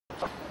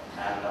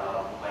And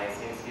my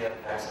sincere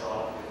thanks to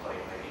all of you for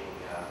inviting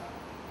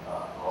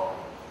our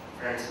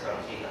friends from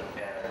G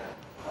Healthcare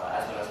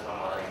as well as from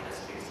other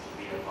industries to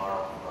be a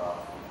part of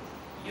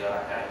your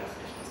academic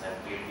sessions, and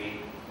we'll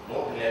be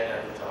more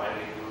glad to join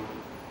with you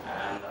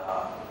and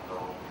not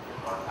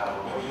have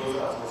a close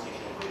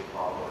association going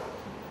forward.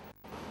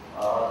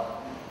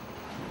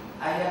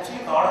 I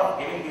actually thought of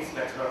giving this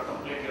lecture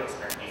completely on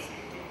spectral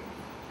safety.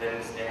 Then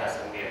they have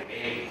sent me a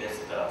mail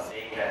just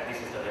saying that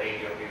this is the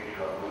variety of people you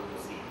are going to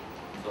see.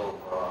 So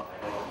I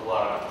don't know who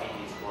are on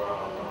PGs, who are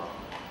on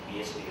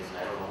PhDs,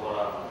 I don't know who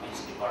are on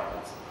which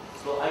departments.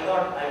 So I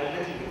thought I will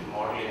little bit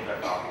modulate the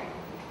topic.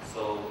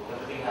 So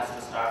everything has to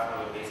start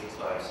from a basic,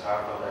 so I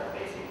start from that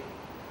basic.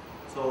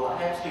 So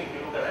I actually, if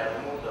you look at, I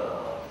removed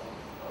the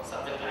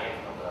subject line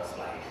from the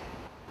slide.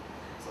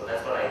 So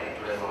that's what I did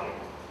today morning.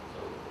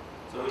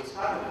 So we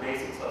start with the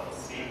basics of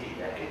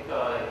CT. I think you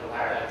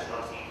had a lecture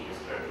on CT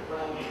yesterday,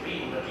 but I will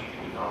read the little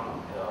bit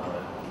on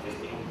this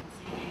thing,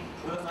 CT.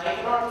 Because I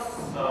cannot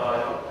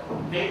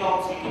take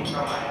out CT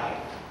from my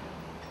life.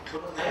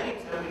 Because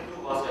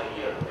 1972 was a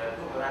year where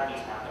two miracles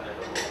happened at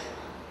the world.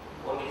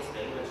 One is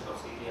the invention of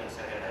CT and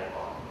second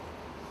iPod.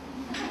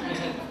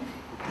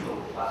 So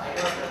I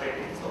cannot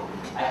separate it, so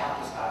I have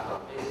to start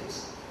from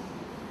basics.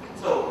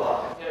 So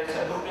here is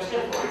a good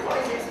question for you. What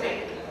is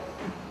X-ray?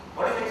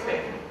 What is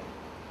X-ray?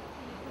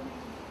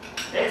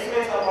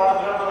 X-rays are part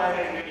of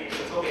electromagnetic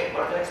radiation. Okay,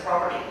 what's the next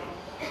property?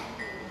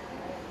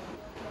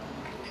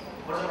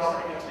 What's the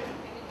property of X-ray?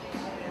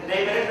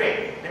 They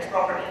penetrate. Next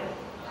property.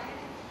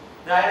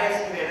 The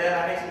ionizing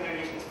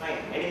radiation is fine.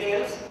 Anything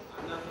else?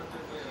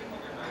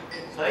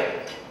 Sorry?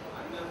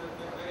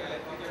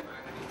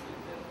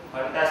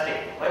 Fantastic.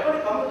 Why don't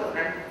you come to the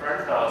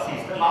front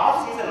seats? The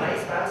large seats are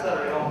nice fans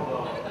are,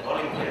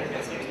 rolling here. You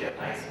can see it here.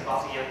 Nice,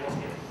 classy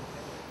atmosphere.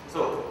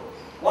 So,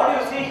 what do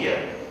you see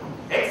here?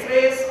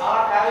 X-rays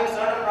are having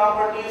certain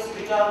properties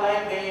which are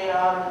like they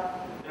are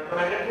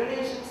electromagnetic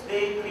radiations.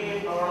 They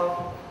create a lot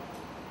of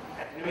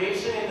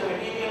attenuation in the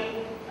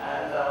material,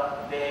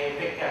 and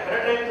they can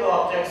penetrate through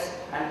objects,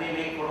 and they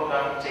make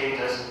photographic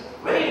changes.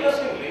 Very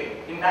interestingly,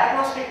 in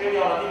diagnostic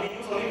radiology, we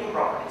use only two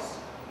properties.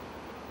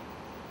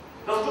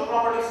 Those two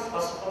properties,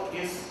 first one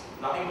is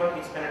nothing but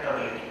its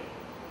penetrability.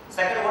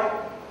 Second one,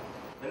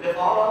 when they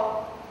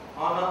fall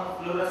on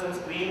a fluorescent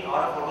screen or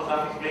a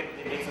photographic plate,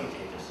 they make some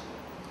changes.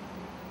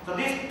 So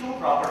these two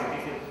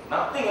properties,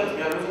 nothing else,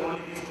 we are using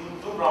only these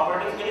two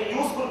properties in a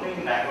useful way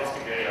in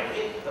diagnostic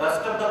radiology. The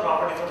rest of the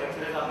properties of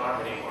X-rays are not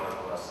very important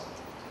for us.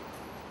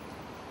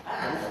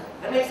 And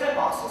when X-ray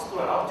passes through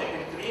an object,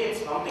 it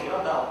creates something,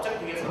 the object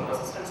creates some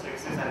resistance to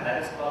X-rays, and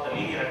that is called the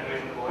linear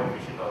attenuation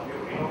coefficient of mu.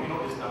 You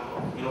know this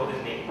number, you know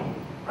this name,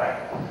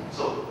 right?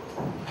 So,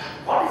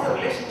 what is the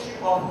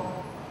relationship of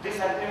this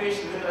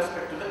attenuation with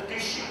respect to the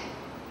tissue?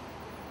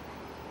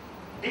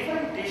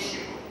 Different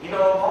tissue in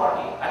our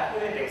body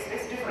attenuate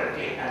X-rays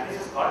differently, and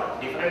this is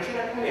called differential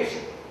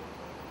attenuation.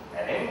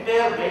 An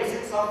entire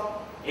basics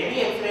of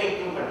any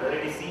X-ray equipment, whether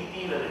it is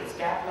CT, whether it is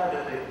scapular,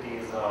 whether it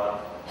is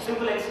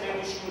simple X-ray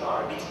machine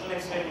or digital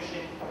X-ray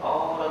machine,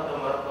 all of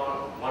them work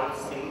on one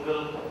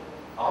single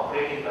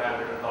operating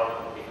parameter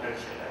called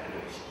differential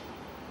attenuation.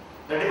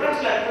 The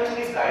differential attenuation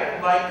is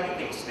guided by three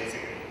things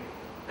basically: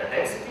 the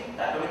density,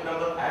 the atomic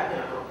number, and the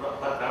electron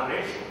per gram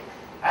ratio.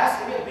 As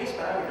these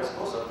parameters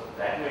goes up,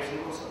 the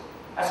attenuation goes up.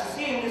 As you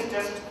see in this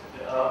test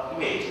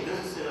image, this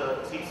is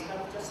CT scan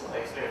test or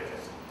X-ray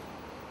test?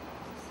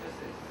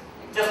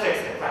 Just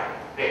X-ray, fine,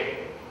 great.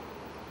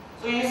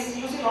 So you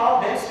see a lot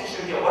of dense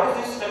tissue here. What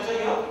is this structure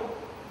here?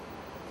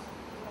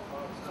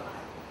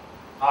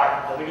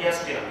 Heart, the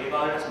mediastinum. We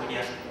call it as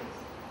mediastinum.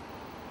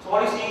 So what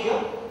do you see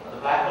here? The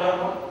black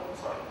color one?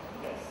 Sorry.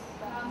 Yes.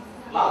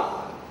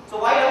 Lung. So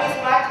why lung is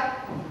black?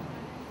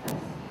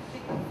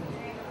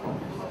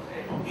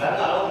 Lung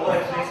allow more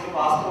X-rays to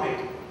pass through it.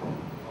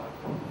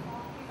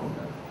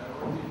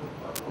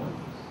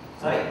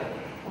 Sorry?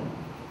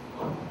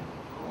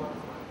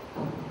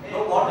 No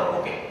water,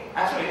 okay.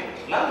 Actually,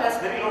 lung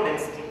has very low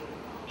density.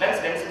 Lung's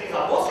density is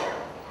almost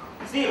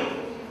zero.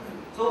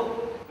 So,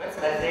 when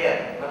that's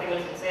air, nothing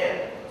else is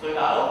air. So, it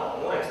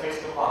allows more X-rays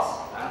to pass.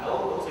 And now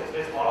those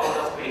X-rays follow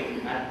the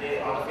screen and they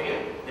on the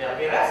film, they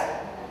appear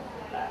as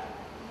black.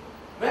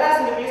 Whereas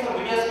in the case of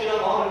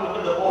mediastinum, now we look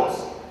at the bones,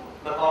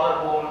 the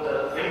collarbone,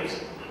 the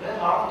ribs, there is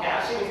a lot of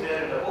calcium is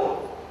there in the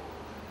bone.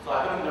 So,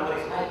 atomic number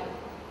is high.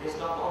 They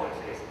stop all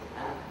X-rays.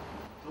 And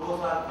those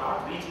are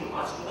not reaching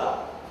much to the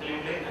film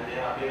plate and they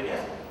are appearing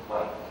as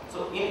white.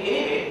 So in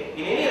any way,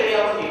 in any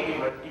radiology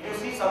equipment, if you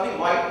see something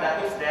white,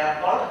 that means they are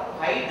called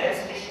high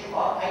dense tissue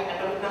or high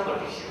atomic number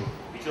tissue,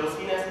 which you are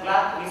seen as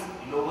black is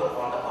lower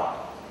on the part.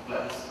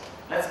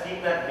 Let's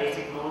keep that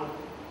basic rule,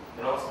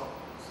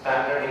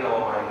 standard in our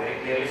mind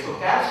very clearly. So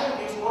calcium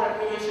gives more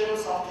attenuation,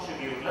 soft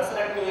tissue gives lesser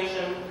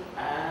attenuation,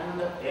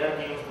 and air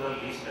gives the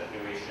least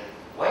attenuation.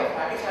 Why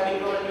fat is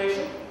having no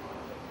attenuation?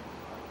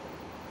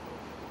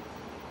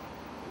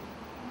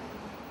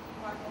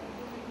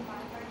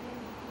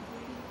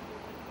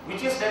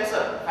 Which is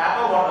denser,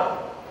 fat or water?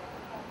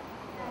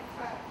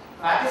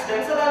 Fat is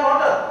denser than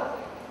water.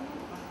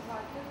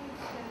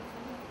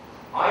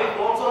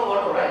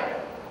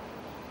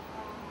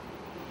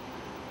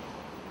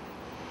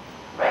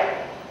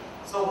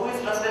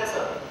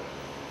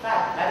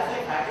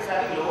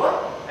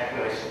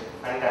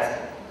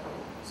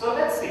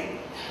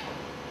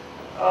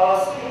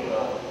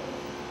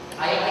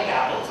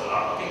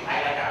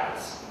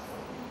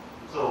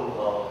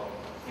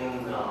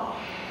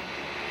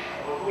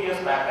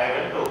 years back, I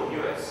went to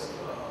US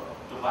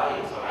to buy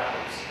some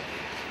apples.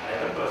 And I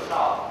went to a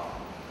shop,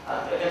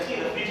 and you can see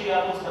the Fiji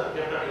apples are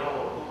kept at $2.2. Too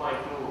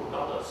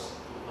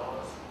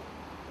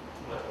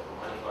much of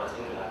money for a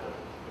single apple.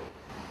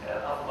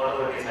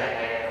 Whatever it is, I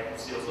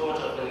see so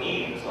much of the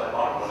need, so I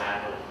bought one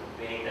apple,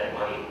 paying that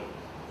money.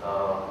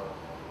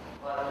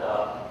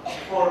 But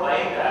before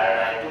buying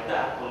that, I took the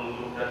apple,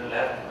 looked at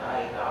left,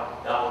 right,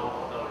 up, down,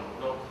 bottom.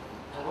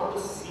 I want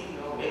to see,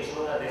 make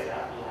sure that this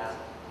apple has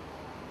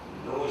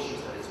no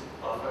issues and it's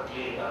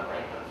perfectly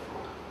ripe and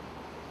fruit.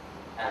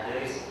 And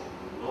there is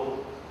no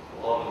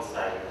worm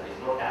inside, there is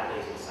no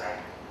damage inside.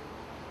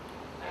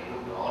 I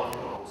looked all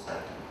from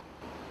outside.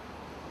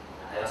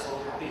 And I was so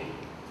happy.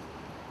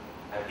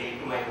 I take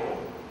to my home,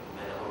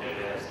 the hotel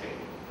where I stayed,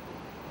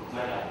 took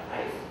my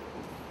knife,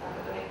 and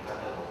then I cut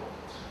the hole.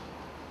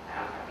 I am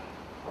happy.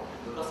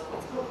 Because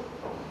it's good.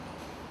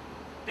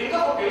 Think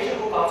of a patient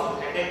who comes to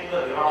headache to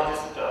the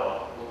neurologist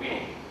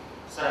opinion.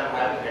 Sir, I am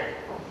having a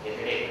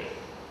headache.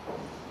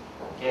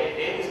 Can I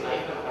take this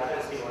knife and cut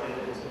and see what is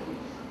the result?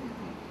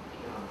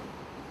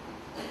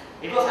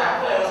 It was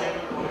apple I was able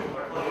to do it,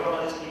 but for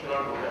neurologist he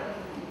cannot do that.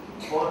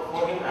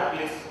 For him, apple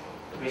is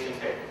the patient's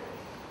head.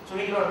 So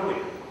he cannot do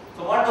it.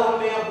 So what the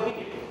only way of doing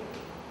it?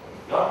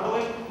 You have to do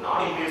it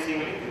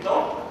non-invasively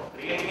without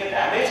creating a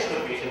damage to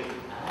the patient, and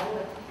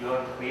you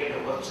have to create a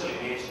virtual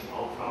image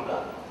out from the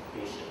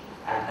patient.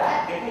 And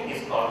that technique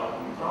is called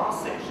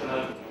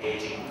cross-sectional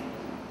imaging.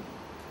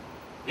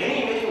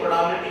 Any imaging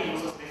modality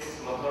uses this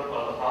method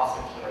called the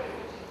cross-sectional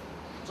imaging.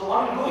 So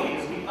what we do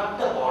is we cut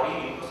the body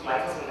into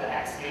slices in the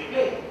axial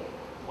plane.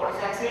 What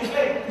is axial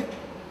plane?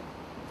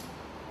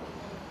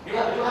 You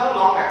have a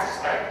long axis,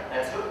 right?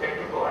 That's your head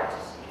to toe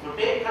axis. If you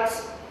take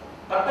cuts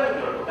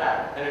perpendicular to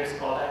that, then it is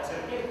called the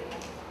axial plane.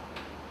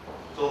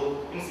 So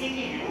in CT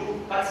view,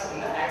 cuts in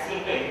the axial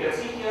plane. You can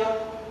see here,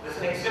 there is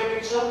an X-ray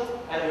picture,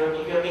 and if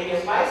you are taking a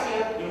slice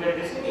here, you get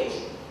this image.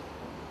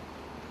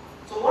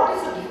 So what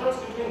is the difference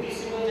between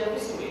this image and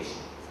this image?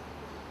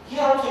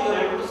 Here also you are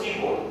able to see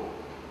bone.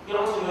 Here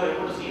also you are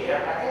able to see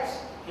air packets.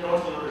 Here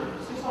also you are able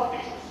to see soft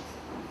tissues.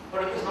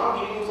 But it is not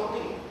giving you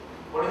something.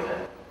 What is that?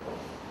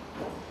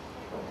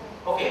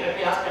 Okay, let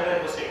me ask another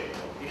question.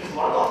 It is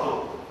one or two?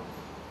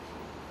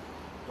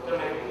 Look at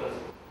my fingers.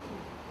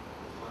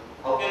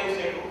 How can you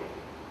say two?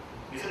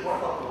 Is it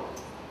one or two?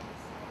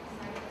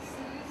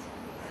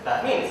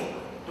 That means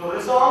to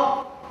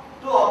resolve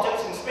two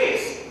objects in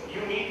space,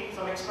 you need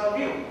some extra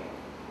view.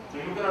 So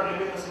you cannot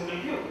live with a single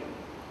view.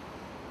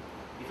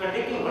 If you are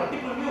taking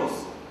multiple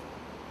views,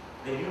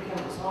 then you can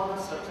resolve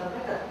the structure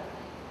better.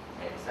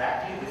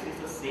 Exactly, this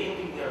is the same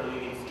thing we are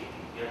doing in CT.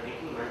 We are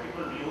taking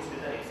multiple views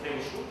with an X-ray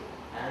machine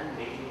and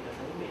making it as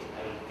an image.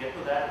 I will get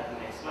to that in the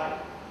next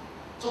slide.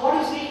 So what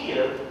you see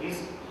here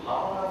is a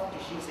lot of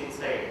tissues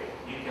inside.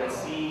 You can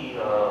see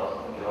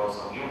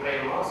some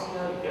uterine mass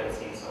here, you can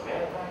see some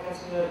air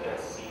packets here, you can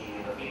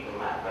see the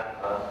fecal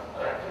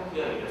rectum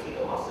here, you can see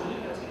the muscle, you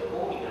can see the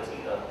bone, you can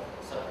see the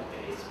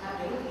subcutaneous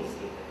fat, everything is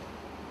there.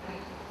 Right?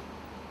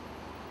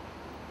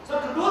 So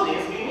to do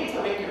this, we need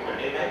some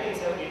equipment. In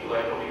 1972,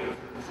 I told you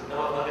should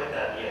never forget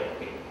that year.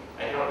 Okay?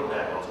 I cannot do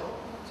that also.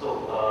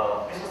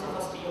 So this was the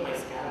first EMI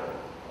scanner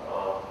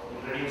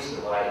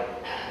introduced by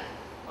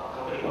a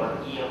company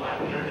called EMI,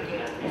 Electrical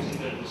and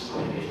Musical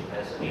Instrumentation.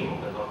 That's the name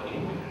of the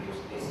company who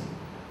introduced this.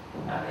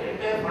 And the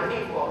entire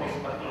funding for this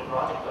particular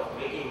project of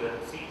making the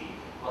CT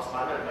was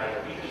funded by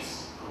the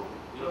Beatles group.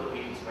 You know the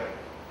Beatles, right?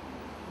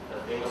 The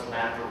famous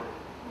band group.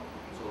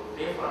 So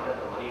they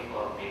funded the money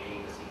for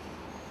making the CT.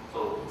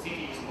 So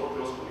CT is more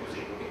close to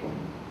music, okay?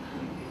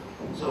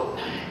 So,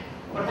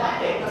 but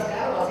that time the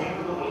scanner was able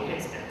to do only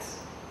head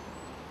scans.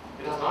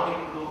 It was not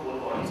able to do whole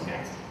body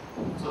scans.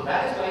 So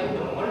that is why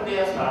the moment they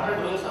have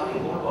started doing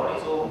something whole body,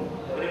 so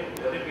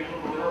every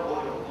people could do a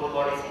whole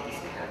body CT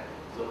scan.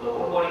 So the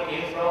whole body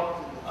came from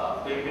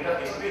a bit of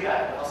history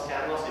that the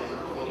scanner was able to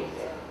do only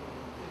there.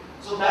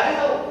 So that is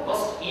the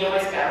first EMI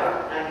scanner,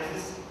 and this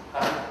is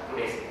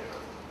today's scanner.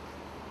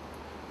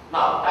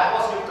 Now that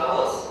was with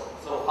covers.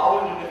 So how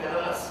it will be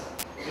featherless?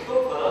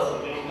 Without feathers, it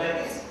will look like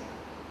this.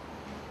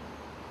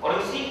 What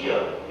you see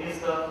here is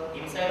the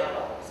inside of a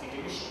CT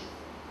machine.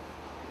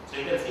 So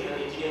you can see when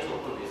the engineers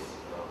open this.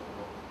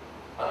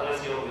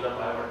 Otherwise, you will have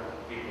private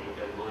people. You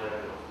can go there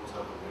and do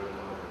something. You will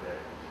never do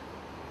there.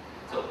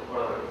 So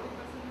whatever.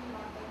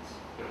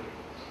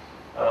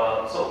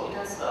 So it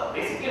has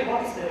basically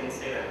what is there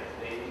inside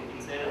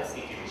a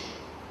CT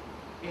machine?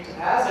 It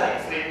has an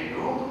X-ray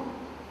tube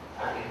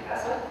and it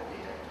has a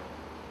detector.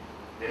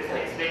 There is an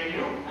X-ray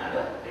tube and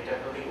a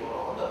detector. They go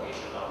around the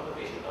patient, and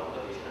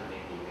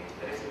make the image.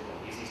 Very simple,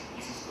 easy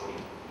story,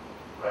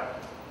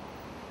 right?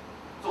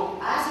 So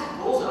as it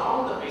goes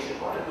around the patient,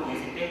 what it do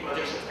is it take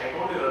projections. I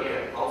told you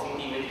earlier how CT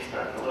image is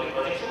done. It's only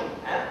projection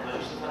and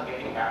projections are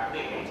getting back to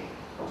the image.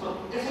 So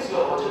this is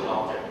your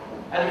original object.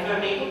 And if you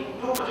are taking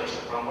two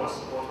projections from one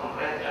from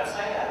left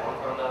side and one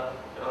from the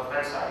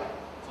front side,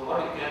 so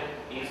what you get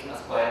is a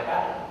square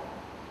pattern.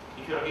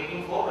 If you are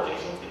taking 4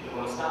 projections, it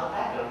becomes a star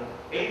pattern.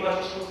 8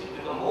 projections, it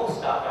becomes more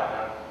star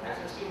pattern. and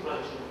 16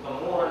 projection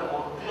become more and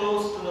more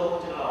close to the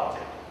original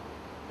object.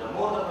 The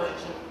more the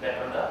projection,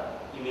 better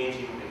the image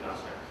you will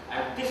construct.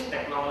 And this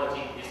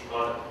technology is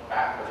called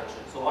back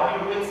projection. So what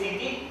you do in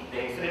CT, the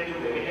X-ray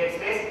tube emit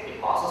X-rays,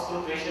 it passes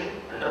through patient,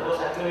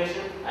 undergoes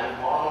activation and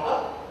on the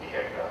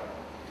detector.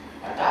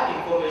 And that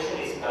information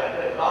is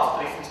collected across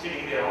 360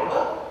 degree around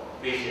the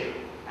patient.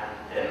 And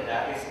then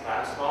that is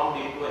transformed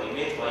into an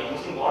image by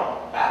using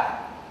what?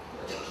 Back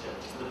projection.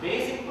 So the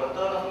basic method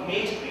of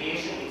image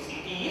creation in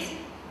CT is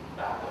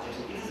back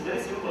projection. It is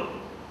very simple.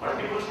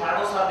 Multiple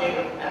shadows are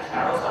there and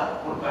shadows are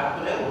put back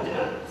to their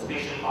original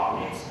spatial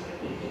objects.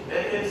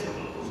 Very, very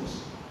simple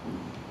process.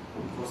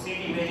 So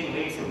CT imaging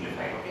very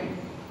simplified, okay?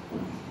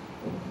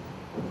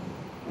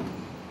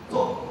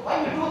 So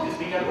why we do this?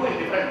 We can do in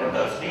different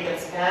methods. We can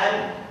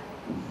scan,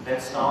 then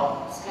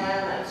stop,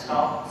 scan and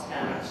stop,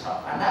 scan and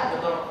stop. And that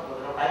method,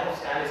 the type of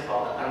scan is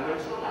called the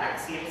conventional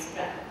axial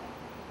scan.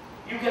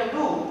 You can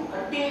do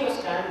continuous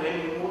scan when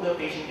you move the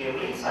patient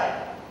table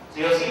inside. So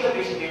you have seen the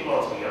patient table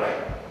also here,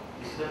 right?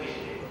 This is the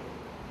patient table,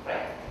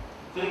 right?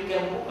 So you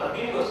can move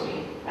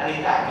continuously, and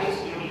in that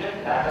case you will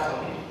get data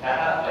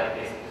like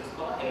this. This is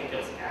called a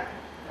helical scan.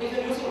 And if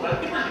you are using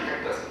multiple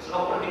detectors, instead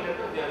of one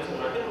detector, we are using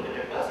multiple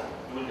detectors,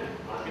 you will get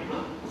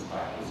multiple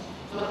spirals.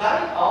 So the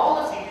current, all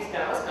the CT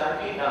scanners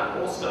currently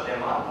done, most of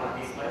them are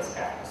multi-slice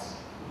scanners.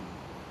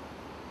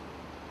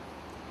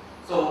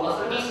 So a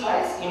single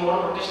slice in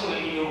one rotation will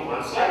give you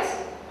one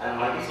slice,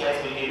 and multi-slice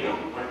will give you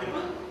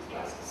multiple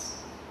slices.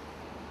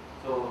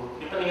 So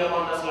depending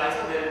upon the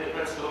slicer, there are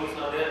different stories.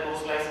 Now there are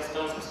 2-slice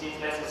system,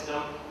 16-slice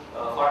system,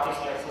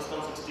 40-slice system,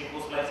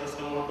 62-slice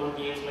system,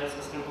 128-slice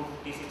system,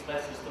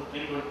 256-slice system,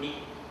 320.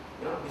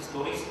 You know, these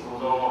stories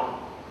goes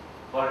on.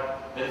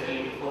 But there is a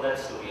limit for that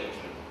story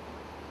actually.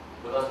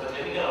 Because the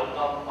clinical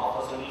outcome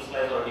of a single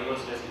slice or dual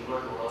slice equal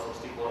to a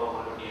 64 or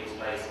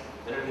 128 slice,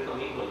 when it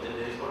becomes equal, then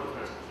there is no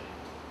difference actually.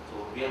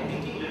 So we are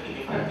thinking a little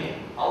differently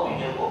how we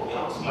can go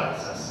beyond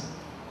slices.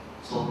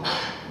 So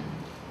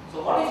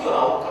what is your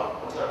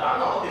outcome? Once you are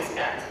done all these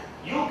scans,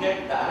 you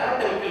get the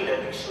anatomical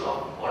depiction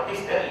of what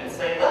is there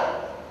inside the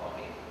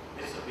body.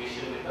 This is a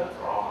patient with a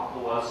trauma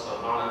who was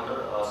gone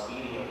under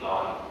speeding a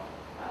lorry,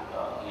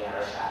 and he had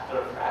a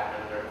shattered,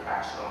 fragmented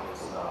fracture on his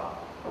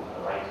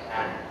right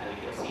hand, and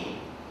you can see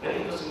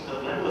very interesting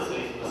the blood vessel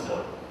is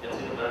disturbed. You can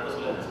see the blood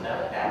vessel has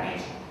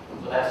damage.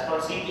 So that's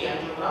called CT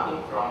angiogram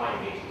in trauma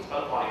imaging. It's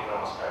called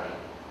polytrauma study.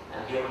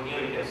 And here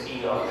you can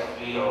see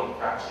actually a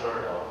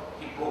fractured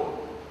hip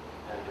bone.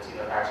 And you can see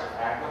the fracture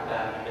fragment,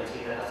 and you can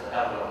see the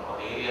acetabulum, or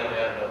the area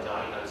where the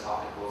joint and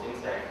socket goes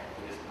inside,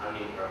 it is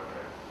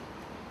uninterrupted.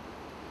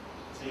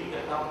 So you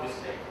can come to this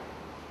state.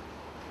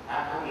 I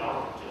have a lot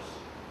of pictures.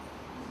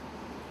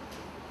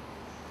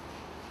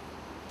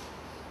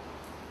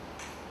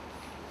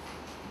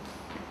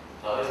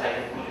 So this I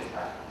can pull this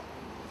back.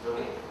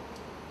 Okay.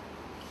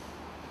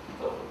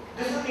 So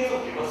this is the case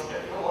of liver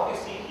stent. You know what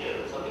you see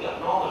here? Something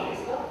abnormal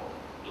is the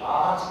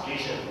large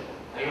lesion.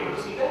 Are you able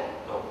to see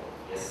that? No.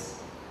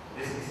 Yes.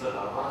 This is a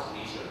large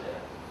lesion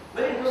there.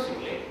 Very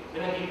interestingly,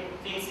 when I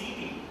take CT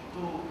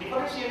to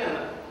differentiate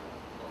an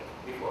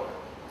before.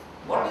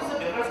 What is the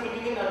difference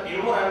between a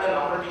tumor and a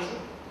normal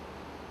tissue?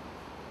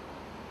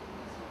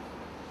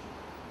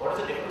 What is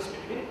the difference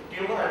between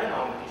tumor and a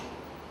normal tissue?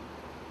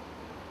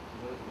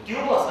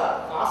 Tumors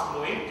are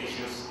fast-growing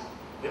tissues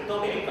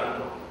without any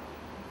control.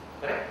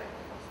 Correct?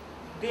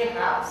 They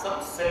have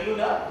some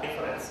cellular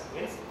difference.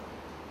 Means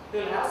they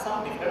will have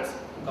some difference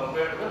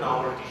compared to the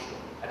normal tissue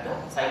at the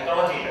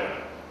cytology level.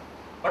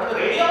 But at the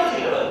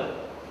radiology level,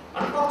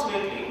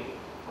 unfortunately,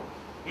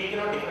 we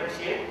cannot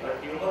differentiate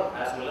a tumor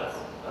as well as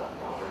the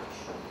normal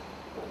tissue.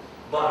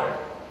 But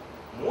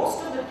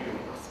most of the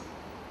tumors,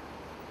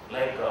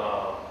 like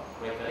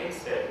my colleague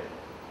said,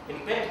 in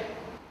PET,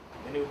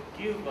 when you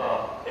give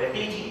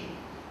FDG,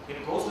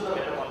 it goes to the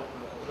metabolic,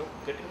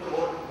 getting to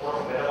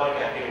more metabolic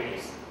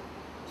activities.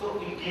 So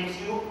it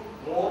gives you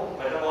more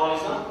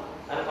metabolism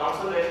and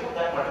concentration of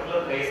that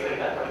particular tracer in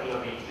that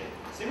particular region.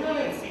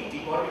 Similarly in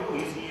CT, what you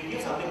do is you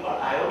give something called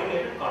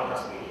iodinated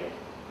contrast media.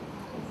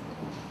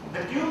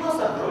 The tumors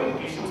are growing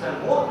tissues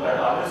and more blood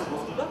always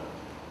goes to the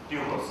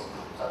tumors.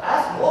 So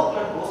as more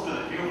blood goes to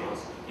the tumors,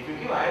 if you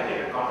give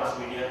iodinated contrast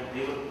media,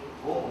 they will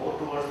go more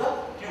towards the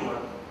tumor.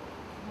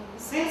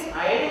 Since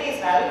iodine is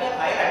having a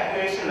higher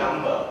activation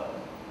number,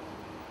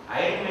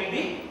 iodine will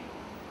be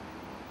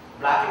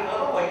black in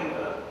color or white in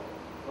color?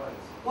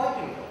 White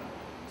in color.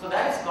 So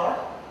that is called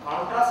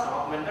contrast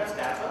augmented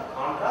scans or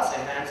contrast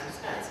enhanced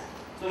scans.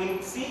 So in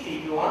CT,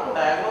 if you want to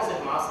diagnose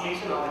a mass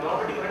lesion or you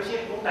want to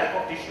differentiate two types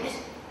of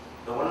tissues,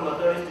 the one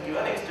method is to give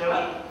an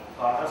external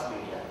contrast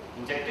media,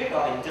 inject it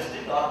or ingest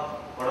it or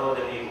whatever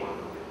the way you want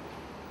to do it.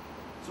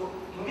 So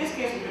in this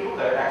case, if you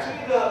look at it,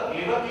 actually the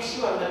liver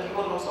tissue and the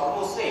tumor looks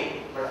almost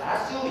same, but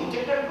as you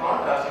injected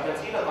contrast, you can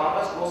see the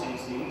contrast goes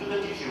into the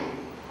tissue,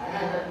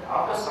 and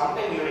after some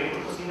time you are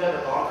able to see that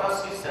the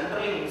contrast is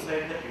centrally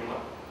inside the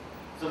tumor.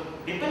 So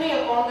depending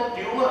upon the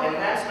tumor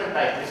enhancement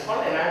type, this is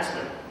called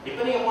enhancement.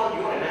 Depending upon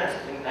tumor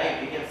enhancement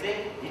type, we can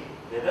say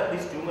whether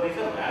this tumor is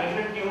a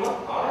malignant tumor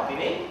or a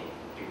benign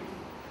tumor.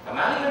 A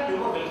malignant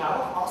tumor will have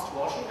a fast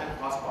washing and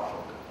fast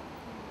washout.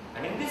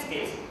 And in this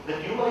case, the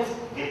tumor is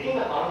getting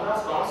the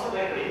contrast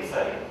concentrated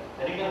inside,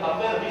 and you can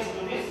compare this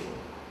to this.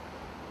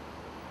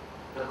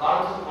 The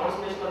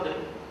concentration of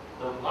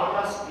the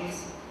contrast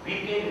is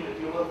retained in the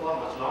tumor for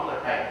much longer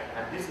time,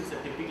 and this is a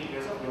typical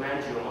case of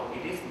hemangioma.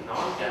 It is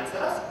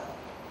non-cancerous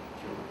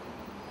tumor.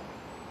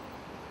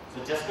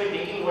 So just by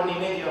taking one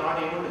image, you are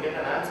not able to get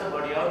an answer,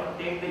 but you have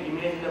to take the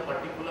image in a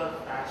particular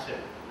fashion,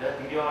 in a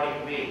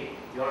periodic way.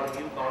 You have to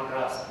give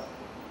contrast,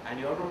 and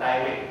you have to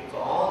time it. So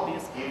all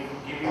these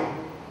give you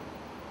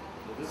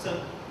the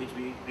result which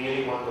we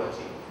really want to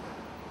achieve.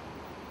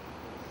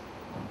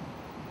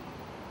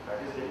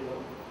 That is it.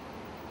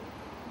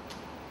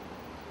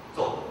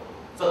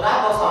 So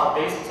that was our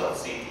basics of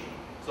CT.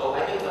 So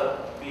I think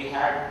we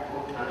had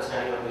good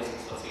understanding of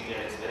basics of CT,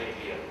 and it's very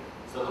clear.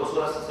 So those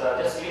who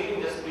are just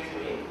sleeping, just please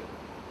wait.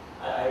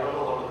 I don't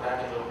know how to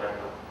crack a joke right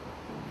now.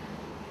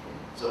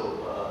 So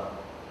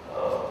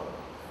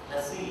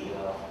let's see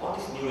what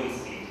is new in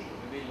CT.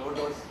 Maybe low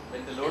dose.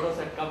 When the low dose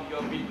had come, you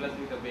are being blessed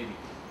with a baby.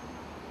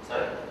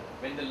 Sorry.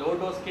 When the low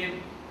dose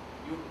came,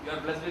 you are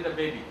blessed with a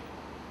baby.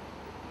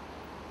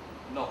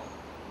 No.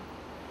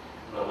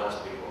 No,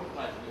 much before.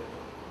 Much before.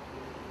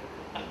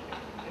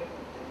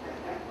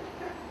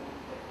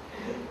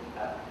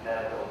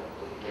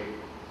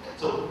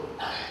 So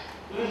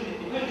we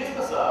will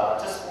discuss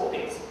just 4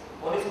 things.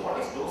 One is what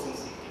is dose in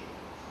CT,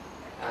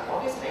 and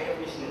what is high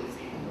definition in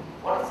CT,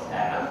 what is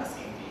dynamic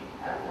CT,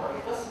 and what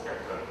is the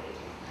spectral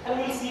imaging. And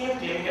we will see a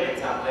clinical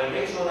example. I will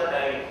make sure that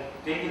I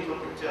take you through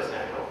pictures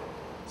and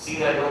see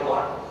that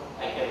what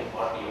I can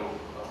impart to you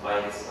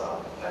by this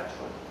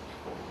lecture.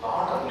 A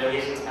lot of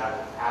innovations have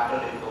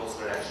happened in dose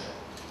reduction.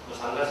 So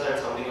Sundar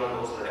said something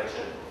on dose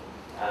reduction.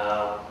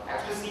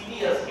 Actually, CT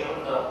has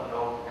given the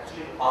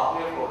actually the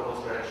pathway for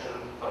dose reduction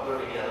compared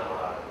to any other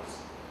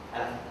modalities,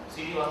 and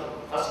CT was the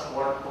first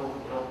one to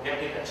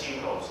get it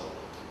achieved also.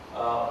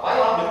 Why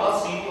not?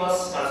 Because CT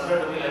was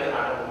considered to be like an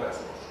atom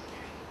explosion.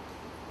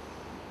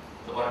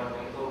 So, but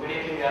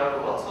immediately we have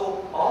to work.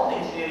 So all the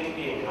engineering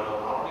team, not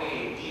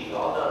only GE,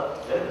 all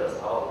the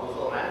vendors, all those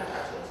who are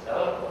manufacturers,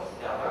 developers,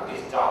 they have done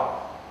this job.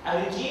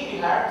 And in GE we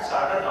had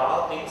started a lot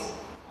of things.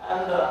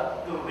 And the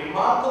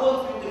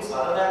remarkable few things,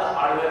 other than the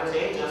hardware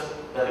changes,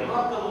 the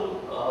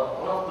remarkable,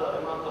 one of the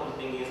remarkable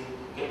thing is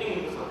getting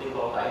into something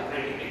called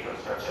iterative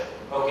reconstruction.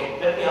 Okay,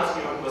 let me ask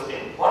you a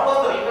question. What was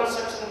the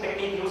reconstruction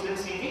technique used in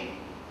CT?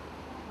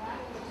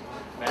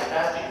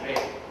 Fantastic,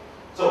 great.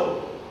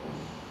 So,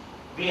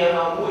 we are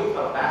now moving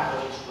from back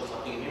position to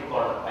something new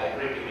called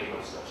iterative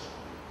reconstruction.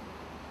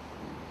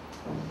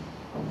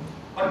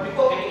 But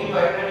before getting into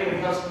iterative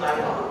reconstruction, I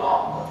want to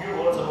talk a few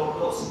words about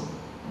dose.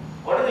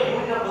 What is the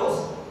unit of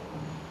dose?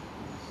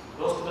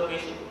 Dose to the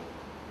patient.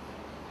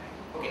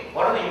 Okay,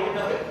 what is the unit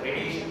of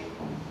radiation?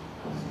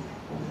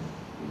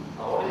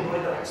 What is the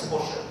unit of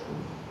exposure?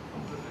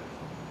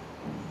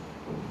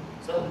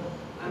 Sir?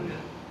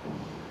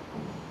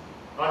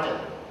 Roentgen.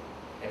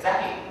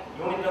 Exactly.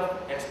 Unit of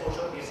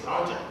exposure is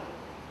Roentgen.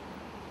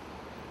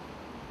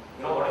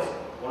 You know what is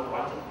one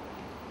Roentgen?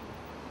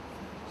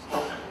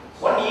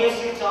 1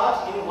 ESU charge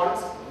in 1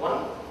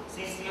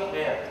 cc of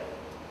air.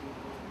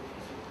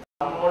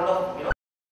 1 volt of